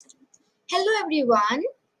Hello everyone,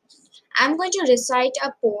 I'm going to recite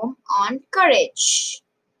a poem on courage.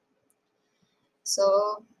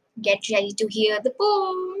 So get ready to hear the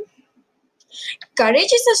poem.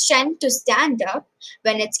 Courage is the strength to stand up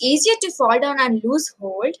when it's easier to fall down and lose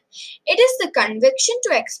hold. It is the conviction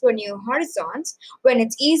to explore new horizons when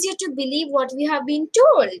it's easier to believe what we have been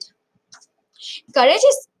told. Courage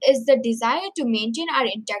is the desire to maintain our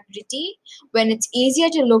integrity when it's easier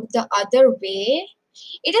to look the other way.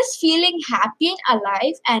 It is feeling happy and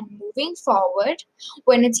alive and moving forward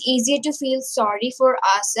when it's easier to feel sorry for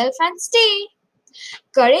ourselves and stay.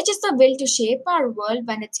 Courage is the will to shape our world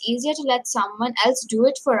when it's easier to let someone else do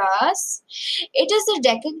it for us. It is the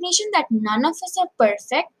recognition that none of us are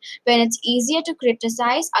perfect when it's easier to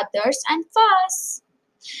criticize others and fuss.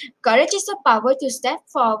 Courage is the power to step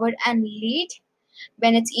forward and lead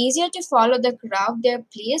when it's easier to follow the crowd, their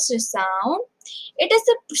place resound. It is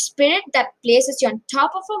the spirit that places you on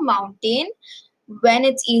top of a mountain when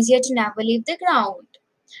it's easier to never leave the ground.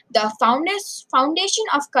 The foundation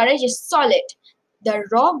of courage is solid, the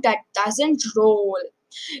rock that doesn't roll.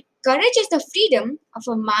 Courage is the freedom of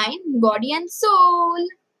a mind, body, and soul.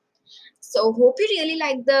 So, hope you really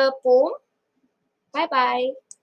like the poem. Bye bye.